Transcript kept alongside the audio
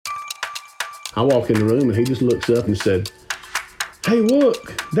I walk in the room and he just looks up and said, "Hey,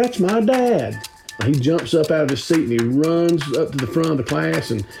 look, that's my dad." He jumps up out of his seat and he runs up to the front of the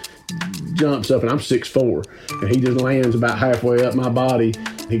class and jumps up, and I'm 6'4", and he just lands about halfway up my body.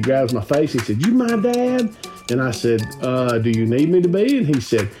 He grabs my face. He said, "You my dad?" And I said, "Do you need me to be?" And he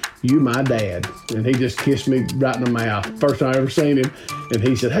said, "You my dad." And he just kissed me right in the mouth. First time I ever seen him. And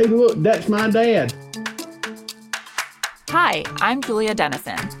he said, "Hey, look, that's my dad." Hi, I'm Julia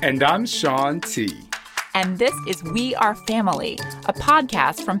Dennison. And I'm Sean T. And this is We Are Family, a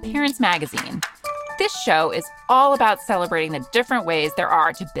podcast from Parents Magazine. This show is all about celebrating the different ways there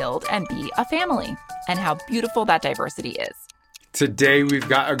are to build and be a family, and how beautiful that diversity is. Today, we've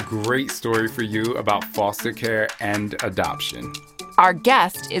got a great story for you about foster care and adoption. Our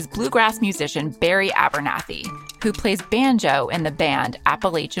guest is bluegrass musician Barry Abernathy, who plays banjo in the band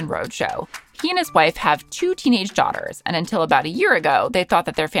Appalachian Roadshow. He and his wife have 2 teenage daughters, and until about a year ago, they thought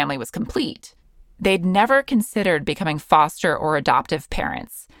that their family was complete. They'd never considered becoming foster or adoptive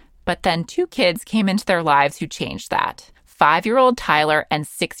parents. But then 2 kids came into their lives who changed that. 5-year-old Tyler and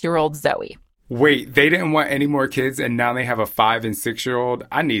 6-year-old Zoe. Wait, they didn't want any more kids and now they have a 5- and 6-year-old?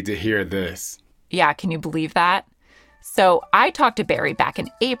 I need to hear this. Yeah, can you believe that? So I talked to Barry back in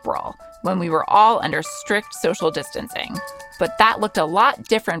April when we were all under strict social distancing. But that looked a lot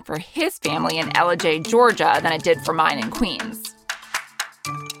different for his family in Ellijay, Georgia than it did for mine in Queens.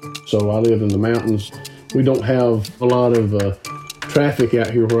 So I live in the mountains. We don't have a lot of traffic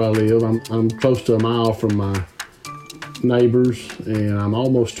out here where I live. I'm close to a mile from my neighbors, and I'm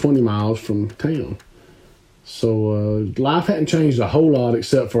almost 20 miles from town. So life hadn't changed a whole lot,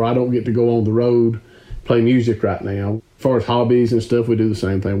 except for I don't get to go on the road, play music right now. As far as hobbies and stuff, we do the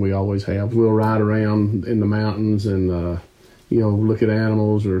same thing we always have. We'll ride around in the mountains and look at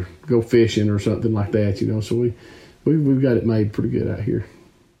animals or go fishing or something like that. So we've got it made pretty good out here.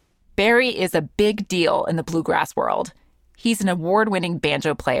 Barry is a big deal in the bluegrass world. He's an award-winning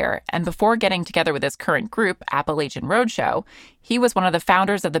banjo player, and before getting together with his current group, Appalachian Roadshow, he was one of the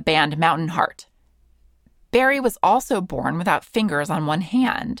founders of the band Mountain Heart. Barry was also born without fingers on one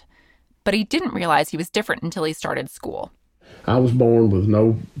hand, but he didn't realize he was different until he started school. I was born with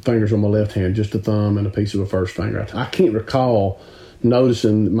no fingers on my left hand, just a thumb and a piece of a first finger. I can't recall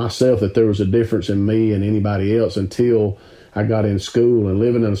noticing myself that there was a difference in me and anybody else until I got in school. And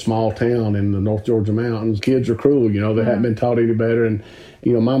living in a small town in the North Georgia mountains, kids are cruel, they hadn't been taught any better. And,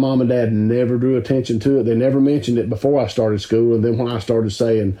 my mom and dad never drew attention to it. They never mentioned it before I started school. And then when I started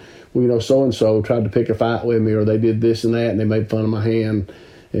saying, so-and-so tried to pick a fight with me, or they did this and that, and they made fun of my hand.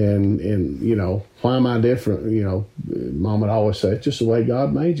 And why am I different? Mom would always say, it's just the way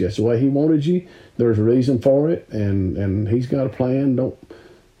God made you. It's the way he wanted you. There's a reason for it. And he's got a plan. Don't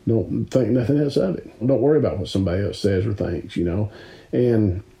think nothing else of it. Don't worry about what somebody else says or thinks,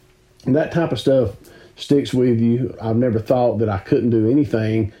 And that type of stuff sticks with you. I've never thought that I couldn't do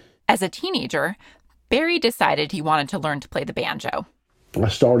anything. As a teenager, Barry decided he wanted to learn to play the banjo. I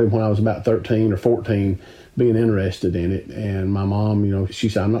started when I was about 13 or 14 being interested in it. And my mom, she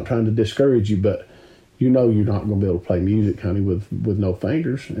said, "I'm not trying to discourage you, but you're not going to be able to play music, honey, with no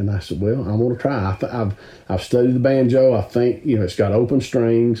fingers." And I said, "Well, I want to try. I've studied the banjo. I think, it's got open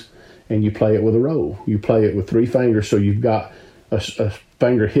strings, and you play it with a roll. You play it with 3 fingers, so you've got a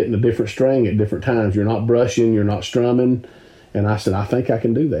finger hitting a different string at different times. You're not brushing, you're not strumming." And I said, "I think I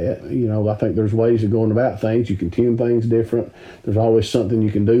can do that. I think there's ways of going about things. You can tune things different. There's always something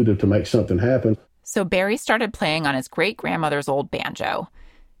you can do to make something happen." So Barry started playing on his great-grandmother's old banjo.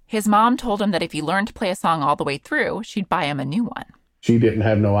 His mom told him that if he learned to play a song all the way through, she'd buy him a new one. She didn't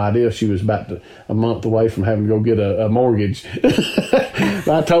have no idea. She was about a month away from having to go get a mortgage.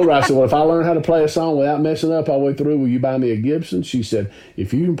 I told her, I said, "Well, if I learn how to play a song without messing up all the way through, will you buy me a Gibson?" She said,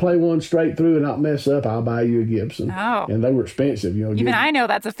 "If you can play one straight through and not mess up, I'll buy you a Gibson." Oh. And they were expensive. Even I know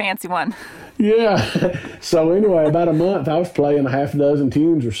that's a fancy one. Yeah. So anyway, about a month, I was playing a half dozen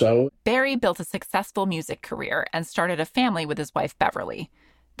tunes or so. Barry built a successful music career and started a family with his wife, Beverly.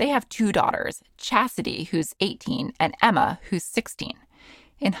 They have 2 daughters, Chastity, who's 18, and Emma, who's 16.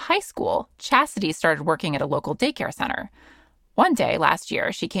 In high school, Chastity started working at a local daycare center. One day last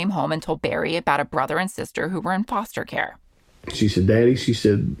year, she came home and told Barry about a brother and sister who were in foster care. She said, "Daddy," she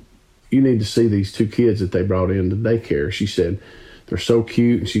said, "you need to see these 2 kids that they brought into daycare." She said, "They're so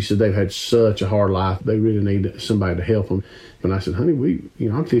cute." And she said, "They've had such a hard life. They really need somebody to help them." And I said, "Honey,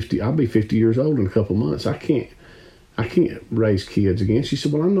 I'm 50. I'll be 50 years old in a couple of months. I can't raise kids again." She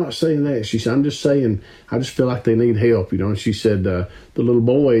said, "Well, I'm not saying that." She said, "I'm just saying, I just feel like they need help, And she said, the little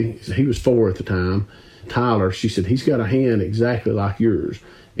boy, he was 4 at the time, Tyler, she said, "He's got a hand exactly like yours."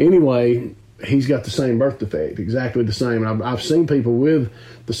 Anyway, he's got the same birth defect, exactly the same. I've seen people with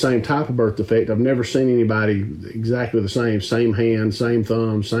the same type of birth defect. I've never seen anybody exactly the same hand, same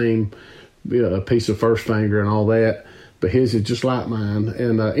thumb, same piece of first finger and all that. But his is just like mine.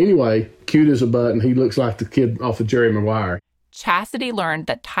 And anyway, cute as a button. He looks like the kid off of Jerry Maguire. Chastity learned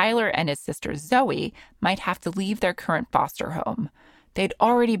that Tyler and his sister Zoe might have to leave their current foster home. They'd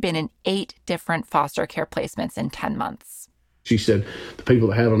already been in 8 different foster care placements in 10 months. She said the people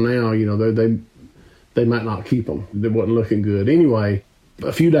that have them now, they might not keep them. They wasn't looking good. Anyway,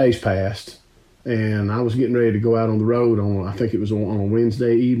 a few days passed, and I was getting ready to go out on the road I think it was on a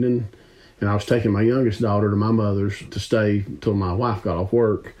Wednesday evening, and I was taking my youngest daughter to my mother's to stay till my wife got off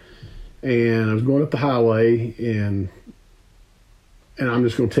work. And I was going up the highway, and I'm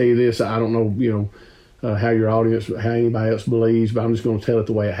just going to tell you this. I don't know, how your audience, how anybody else believes, but I'm just going to tell it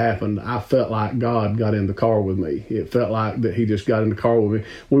the way it happened. I felt like God got in the car with me. It felt like that he just got in the car with me.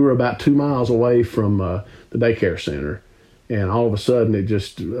 We were about 2 miles away from the daycare center, and all of a sudden it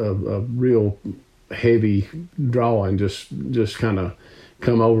just, a real heavy drawing just kind of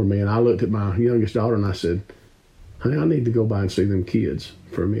come over me. And I looked at my youngest daughter and I said, honey, I need to go by and see them kids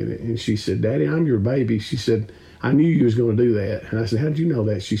for a minute. And she said, Daddy, I'm your baby. She said, I knew you was going to do that. And I said, how did you know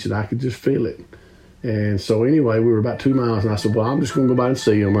that? She said, I could just feel it. And so anyway, we were about 2 miles, and I said, well, I'm just going to go by and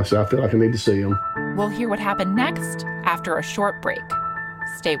see them. I said, I feel like I need to see them. We'll hear what happened next after a short break.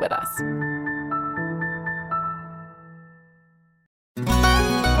 Stay with us.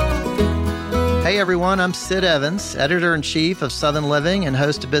 Hey everyone, I'm Sid Evans, editor-in-chief of Southern Living and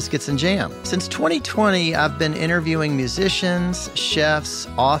host of Biscuits and Jam. Since 2020, I've been interviewing musicians, chefs,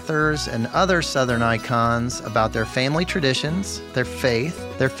 authors, and other Southern icons about their family traditions, their faith,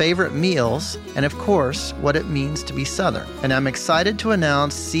 their favorite meals, and of course, what it means to be Southern. And I'm excited to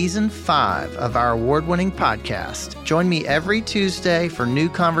announce Season 5 of our award-winning podcast. Join me every Tuesday for new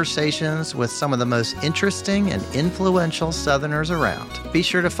conversations with some of the most interesting and influential Southerners around. Be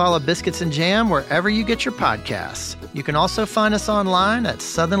sure to follow Biscuits and Jam wherever you get your podcasts. You can also find us online at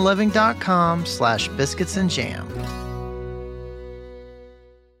southernliving.com/biscuitsandjam.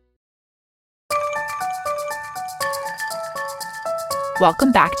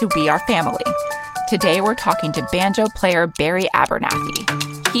 Welcome back to We Are Family. Today we're talking to banjo player Barry Abernathy.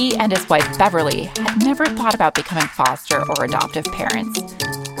 He and his wife Beverly had never thought about becoming foster or adoptive parents.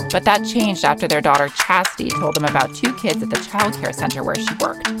 But that changed after their daughter Chastity told them about 2 kids at the child care center where she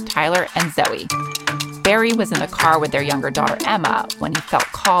worked, Tyler and Zoe. Barry was in the car with their younger daughter Emma when he felt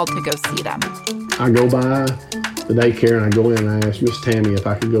called to go see them. I go by the daycare and I go in and I asked Miss Tammy if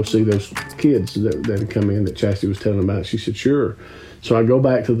I could go see those kids that had come in that Chastity was telling about. She said, sure. So I go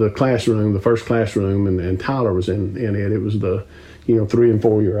back to the classroom, the first classroom, and Tyler was in it. It was the, 3 and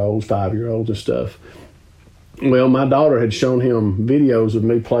 4-year-olds, 5-year-olds and stuff. Well, my daughter had shown him videos of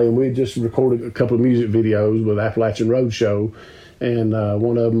me playing. We had just recorded a couple of music videos with Appalachian Roadshow, and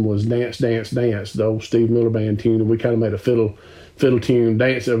one of them was Dance, Dance, Dance, the old Steve Miller Band tune, and we kind of made a fiddle tune,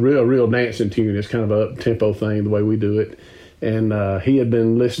 dance, a real dancing tune. It's kind of a up-tempo thing, the way we do it. And he had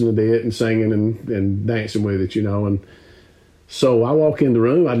been listening to it and singing and dancing with it, and so I walk in the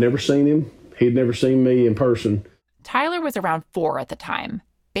room. I'd never seen him. He'd never seen me in person. Tyler was around 4 at the time.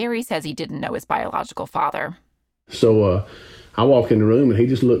 Barry says he didn't know his biological father. So I walk in the room, and he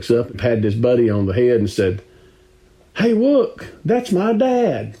just looks up and patted his buddy on the head and said, hey, look, that's my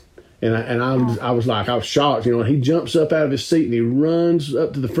dad. And I was shocked, He jumps up out of his seat, and he runs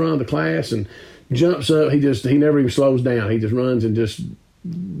up to the front of the class and jumps up. He never even slows down. He just runs and just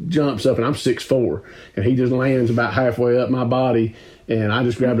jumps up, and I'm 6'4", and he just lands about halfway up my body, and I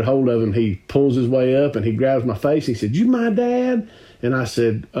just grabbed a hold of him. He pulls his way up, and he grabs my face. He said, you my dad? And I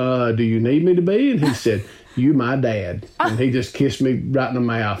said, do you need me to be? And he said, you my dad. And he just kissed me right in the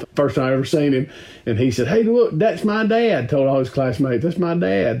mouth. First time I ever seen him. And he said, hey, look, that's my dad. Told all his classmates, that's my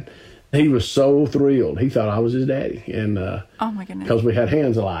dad. He was so thrilled. He thought I was his daddy. And oh my goodness, because we had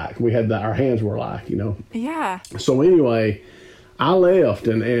hands alike. Our hands were alike, Yeah. So anyway, I left,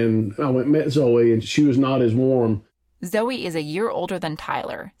 and I went and met Zoe, and she was not as warm. Zoe is a year older than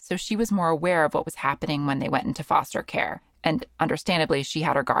Tyler, so she was more aware of what was happening when they went into foster care. And understandably, she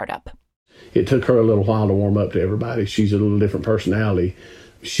had her guard up. It took her a little while to warm up to everybody. She's a little different personality.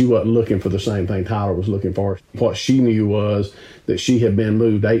 She wasn't looking for the same thing Tyler was looking for. What she knew was that she had been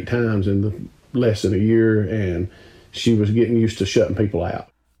moved 8 times in less than a year, and she was getting used to shutting people out.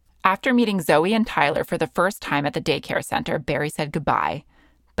 After meeting Zoe and Tyler for the first time at the daycare center, Barry said goodbye,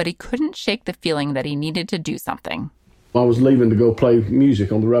 but he couldn't shake the feeling that he needed to do something. I was leaving to go play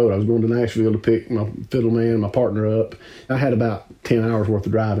music on the road. I was going to Nashville to pick my fiddle man, my partner up. I had about 10 hours worth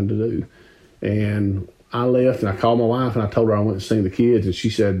of driving to do. And I left and I called my wife and I told her I went and seen the kids, and she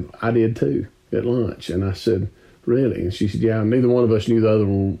said, I did too at lunch. And I said, really? And she said, yeah, neither one of us knew the other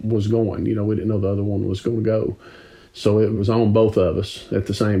one was going. We didn't know the other one was going to go. So it was on both of us at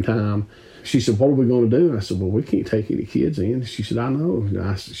the same time. She said, what are we going to do? And I said, well, we can't take any kids in. She said, I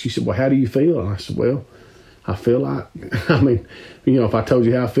know. She said, well, how do you feel? And I said, well, I feel like, if I told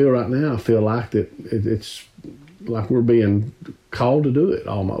you how I feel right now, I feel like that it's like we're being called to do it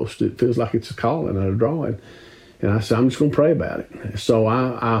almost. It feels like it's a calling and a drawing. And I said, I'm just going to pray about it. So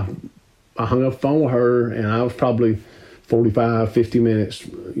I hung up the phone with her, and I was probably 45, 50 minutes,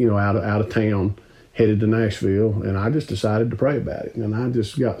 out of town, headed to Nashville, and I just decided to pray about it. And I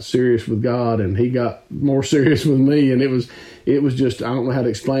just got serious with God, and he got more serious with me. And it was just, I don't know how to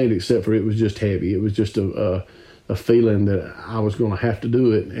explain it, except for it was just heavy. It was just a feeling that I was going to have to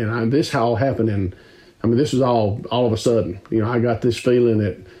do it. And this all happened this was all of a sudden. I got this feeling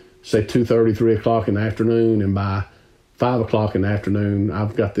at, say, 2:30, 3 o'clock in the afternoon, and by 5 o'clock in the afternoon,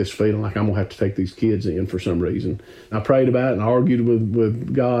 I've got this feeling like I'm going to have to take these kids in for some reason. I prayed about it and I argued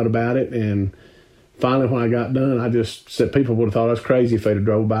with God about it, and finally, when I got done, I just said people would have thought I was crazy if they'd have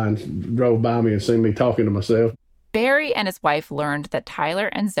drove by me and seen me talking to myself. Barry and his wife learned that Tyler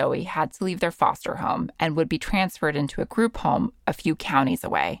and Zoe had to leave their foster home and would be transferred into a group home a few counties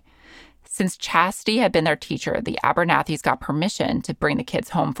away. Since Chastity had been their teacher, the Abernathys got permission to bring the kids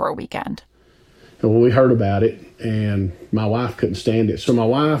home for a weekend. And we heard about it, and my wife couldn't stand it. So my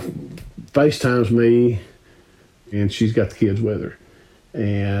wife FaceTimes me, and she's got the kids with her.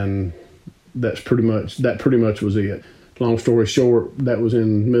 And that pretty much was it. Long story short, that was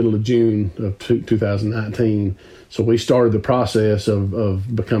in the middle of June of 2019. So we started the process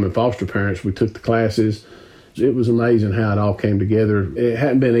of becoming foster parents. We took the classes. It was amazing how it all came together. It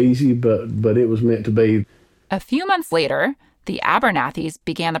hadn't been easy, but it was meant to be. A few months later, the Abernathys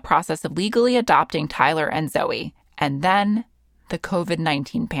began the process of legally adopting Tyler and Zoe. And then the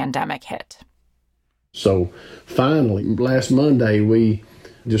COVID-19 pandemic hit. So finally, last Monday, we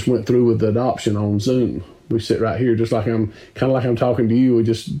just went through with the adoption on Zoom. We sit right here, just like I'm talking to you. We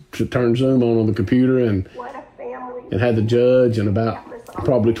just turned Zoom on the computer and had the judge and about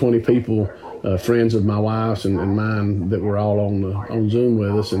probably 20 people, friends of my wife's and mine, that were all on Zoom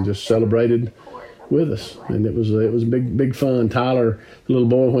with us, and just celebrated with us. And it was big fun. Tyler, the little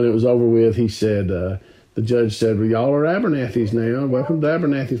boy, when it was over with, he said, the judge said, well, y'all are Abernathys now. Welcome to the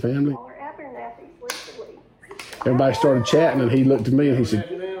Abernathy family. Everybody started chatting, and he looked at me and he said,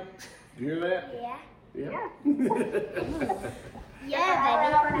 you hear that? Yeah.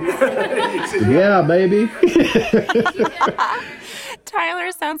 Yeah, baby.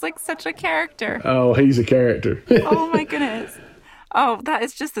 Tyler sounds like such a character. Oh, he's a character. Oh, my goodness. Oh, that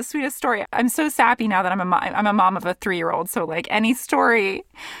is just the sweetest story. I'm so sappy now that I'm a mom of a 3-year-old. So, any story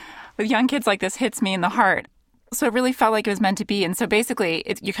with young kids like this hits me in the heart. So it really felt like it was meant to be. And so basically,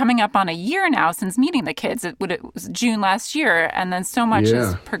 you're coming up on a year now since meeting the kids. It was June last year. And then so much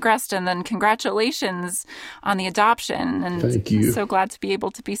has progressed. And then congratulations on the adoption. And thank you. I'm so glad to be able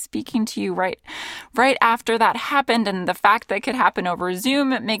to be speaking to you right after that happened. And the fact that it could happen over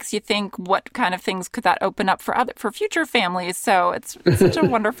Zoom, it makes you think, what kind of things could that open up for future families? So it's such a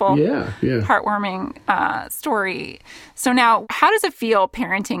wonderful, heartwarming story. So now, how does it feel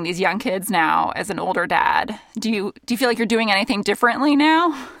parenting these young kids now as an older dad? Do you feel like you're doing anything differently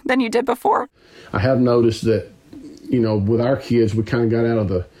now than you did before? I have noticed that, with our kids, we kind of got out of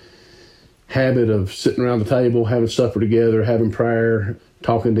the habit of sitting around the table, having supper together, having prayer,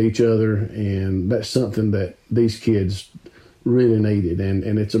 talking to each other. And that's something that these kids really needed.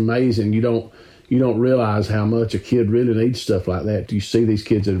 And it's amazing. You don't realize how much a kid really needs stuff like that. You see these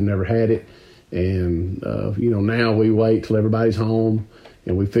kids that have never had it. And, now we wait till everybody's home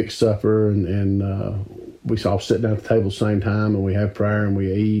and we fix supper and we all sit down at the table at the same time, and we have prayer, and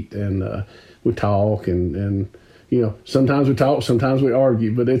we eat, and we talk, and sometimes we talk, sometimes we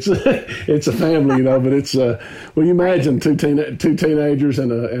argue, but it's it's a family, But it's you imagine two teenagers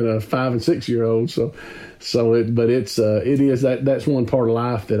and a 5 and 6 year old, so that's one part of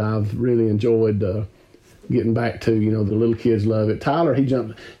life that I've really enjoyed getting back to. The little kids love it. Tyler,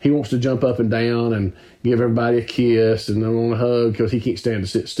 he wants to jump up and down and give everybody a kiss and then want a hug because he can't stand to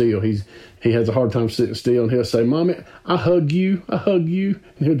sit still. He has a hard time sitting still, and he'll say, "Mommy, I hug you." And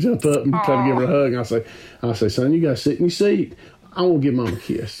he'll jump up and try to give her a hug. And I say, "Son, you got to sit in your seat. I want to give Mom a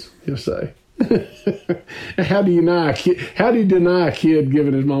kiss." He'll say. How do you deny a kid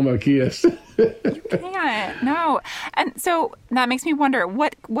giving his mama a kiss? You can't. No. And so that makes me wonder,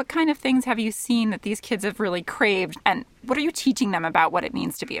 what kind of things have you seen that these kids have really craved? And what are you teaching them about what it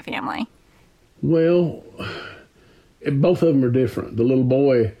means to be a family? Well, both of them are different. The little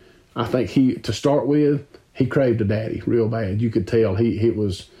boy, I think to start with, he craved a daddy real bad. You could tell it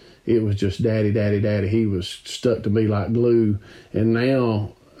was just daddy, daddy, daddy. He was stuck to me like glue. And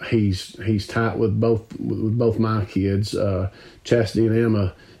now he's tight with both my kids, Chastity and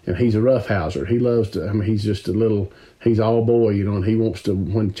Emma, and he's a roughhouser. He loves to. I mean, he's all boy, you know, and he wants to.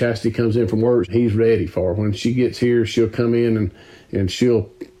 When Chastity comes in from work, he's ready for her. When she gets here, she'll come in and she'll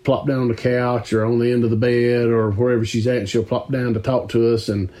plop down on the couch or on the end of the bed or wherever she's at, and she'll plop down to talk to us,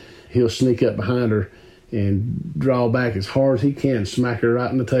 and he'll sneak up behind her and draw back as hard as he can, smack her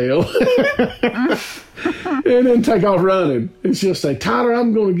right in the tail, and then take off running. And she'll say, "Tyler,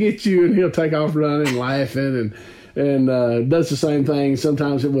 I'm going to get you," and he'll take off running, laughing, and does the same thing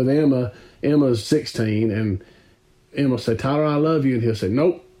sometimes with Emma. Emma's 16, and Emma will say, "Tyler, I love you," and he'll say,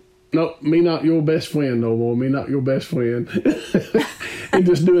 "Nope, me not your best friend no more. Me not your best friend." And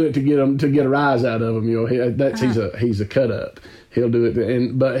just doing it to get a rise out of him. You know, he's a cut up. He'll do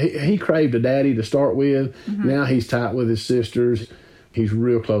it, but he craved a daddy to start with. Mm-hmm. Now he's tight with his sisters. He's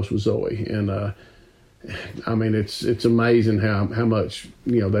real close with Zoe, and I mean it's amazing how much,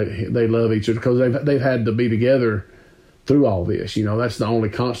 you know, they love each other, because they've had to be together through all this. You know, that's the only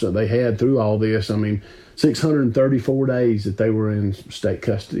constant they had through all this. I mean, 634 days that they were in state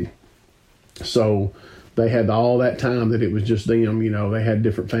custody, so they had all that time that it was just them. You know, they had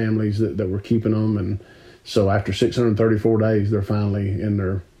different families that were keeping them, and so after 634 days, they're finally in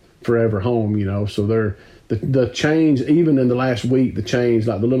their forever home, you know. So the change, even in the last week, the change,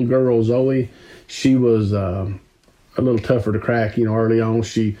 like the little girl, Zoe, she was a little tougher to crack, you know, early on.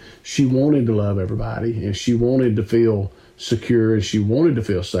 She wanted to love everybody, and she wanted to feel secure, and she wanted to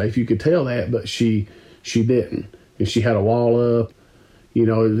feel safe. You could tell that, but she didn't. And she had a wall up. You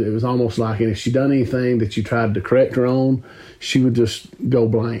know, it was almost like, and if she done anything that you tried to correct her on, she would just go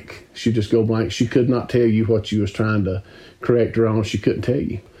blank. She'd just go blank. She could not tell you what you was trying to correct her on. She couldn't tell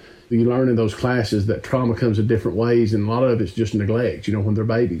you. You learn in those classes that trauma comes in different ways, and a lot of it's just neglect, you know, when they're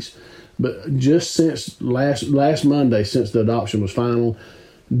babies. But just since last Monday, since the adoption was final,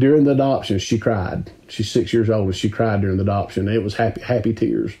 during the adoption, she cried. She's 6 years old, and she cried during the adoption. It was happy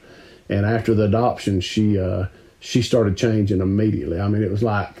tears. And after the adoption, she started changing immediately. I mean, it was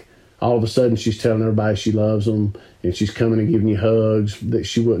like all of a sudden she's telling everybody she loves them, and she's coming and giving you hugs that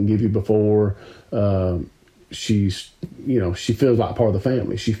she wouldn't give you before. She's, you know, she feels like part of the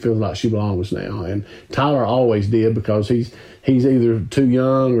family. She feels like she belongs now. And Tyler always did, because he's either too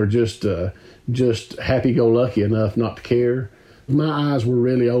young or just happy-go-lucky enough not to care. My eyes were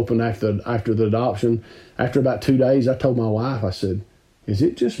really open after the adoption. After about 2 days, I told my wife, I said, "Is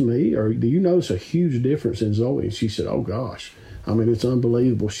it just me, or do you notice a huge difference in Zoe?" And she said, "Oh gosh, I mean, it's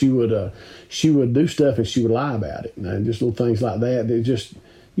unbelievable." She would do stuff and she would lie about it, and just little things like that. It just,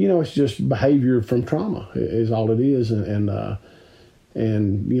 you know, it's just behavior from trauma is all it is. And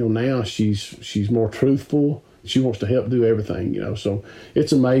you know, now she's more truthful. She wants to help do everything, you know. So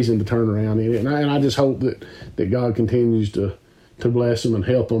it's amazing to turn around in it, and I just hope that God continues to bless them and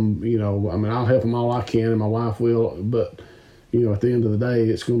help them. You know, I mean, I'll help them all I can, and my wife will, but you know, at the end of the day,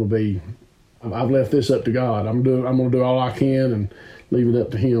 it's going to be, I've left this up to God. I'm going to do all I can and leave it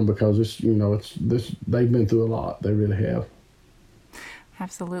up to Him, because it's, you know, they've been through a lot. They really have.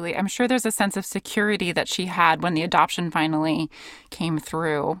 Absolutely. I'm sure there's a sense of security that she had when the adoption finally came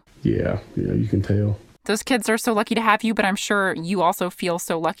through. Yeah, you can tell. Those kids are so lucky to have you, but I'm sure you also feel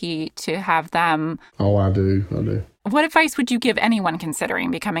so lucky to have them. Oh, I do. What advice would you give anyone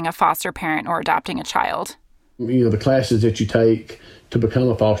considering becoming a foster parent or adopting a child? You know, the classes that you take to become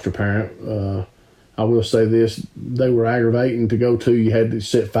a foster parent, I will say this, they were aggravating to go to. You had to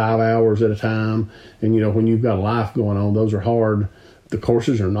sit 5 hours at a time. And, you know, when you've got a life going on, those are hard. The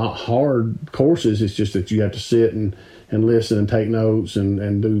courses are not hard courses. It's just that you have to sit and listen and take notes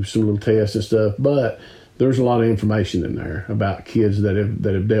and do some little tests and stuff. But there's a lot of information in there about kids that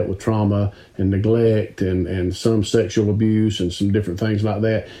have dealt with trauma and neglect and some sexual abuse and some different things like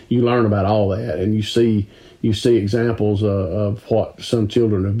that. You learn about all that, and you see examples of what some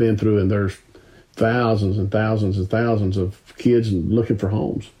children have been through, and there's thousands and thousands and thousands of kids looking for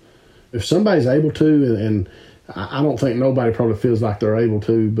homes. If somebody's able to, and I don't think nobody probably feels like they're able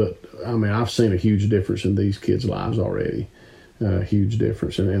to, but I mean, I've seen a huge difference in these kids' lives already. Huge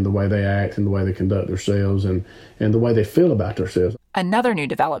difference in the way they act and the way they conduct themselves and the way they feel about themselves. Another new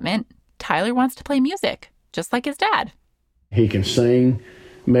development, Tyler wants to play music, just like his dad. He can sing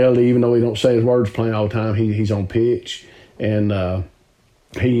melody, even though he don't say his words plain all the time. He's on pitch, and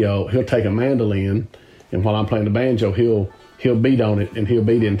he'll take a mandolin, and while I'm playing the banjo, he'll beat on it, and he'll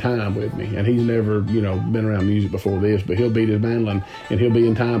beat in time with me. And he's never, you know, been around music before this, but he'll beat his mandolin, and he'll be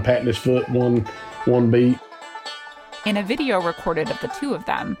in time, patting his foot one beat. In a video recorded of the two of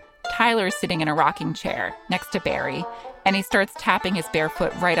them, Tyler's sitting in a rocking chair next to Barry, and he starts tapping his bare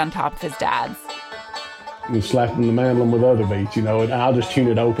foot right on top of his dad's. And slapping the mandolin with other beats, and I'll just tune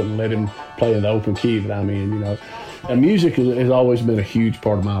it open and let him play in the open key that I'm in, And music has always been a huge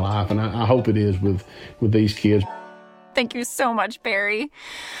part of my life, and I hope it is with these kids. Thank you so much, Barry.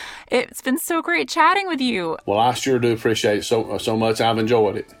 It's been so great chatting with you. Well, I sure do appreciate it so much. I've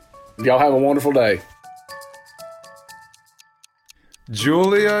enjoyed it. Y'all have a wonderful day.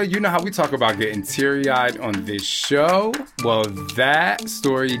 Julia, you know how we talk about getting teary-eyed on this show? Well, that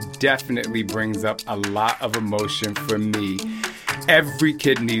story definitely brings up a lot of emotion for me. Every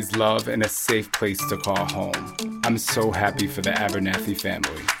kid needs love and a safe place to call home. I'm so happy for the Abernathy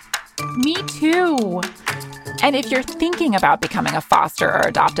family. Me too. And if you're thinking about becoming a foster or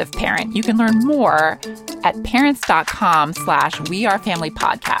adoptive parent, you can learn more at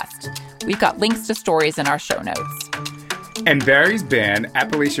parents.com/wearefamilypodcast. We've got links to stories in our show notes. And Barry's band,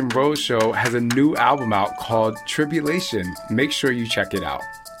 Appalachian Roadshow, has a new album out called Tribulation. Make sure you check it out.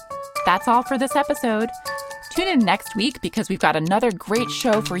 That's all for this episode. Tune in next week because we've got another great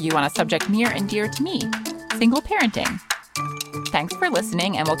show for you on a subject near and dear to me, single parenting. Thanks for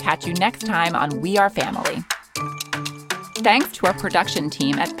listening, and we'll catch you next time on We Are Family. Thanks to our production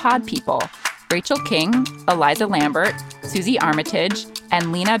team at Pod People, Rachel King, Eliza Lambert, Susie Armitage,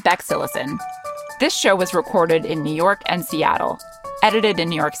 and Lena Beck-Sillison. This show was recorded in New York and Seattle, edited in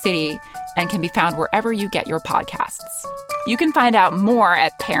New York City, and can be found wherever you get your podcasts. You can find out more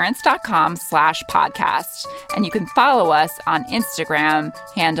at parents.com/podcast, and you can follow us on Instagram,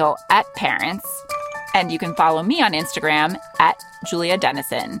 handle @parents, and you can follow me on Instagram @Julia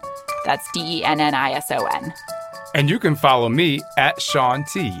Dennison. That's DENNISON. And you can follow me @Shaun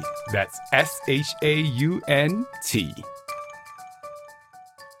T. That's SHAUNT.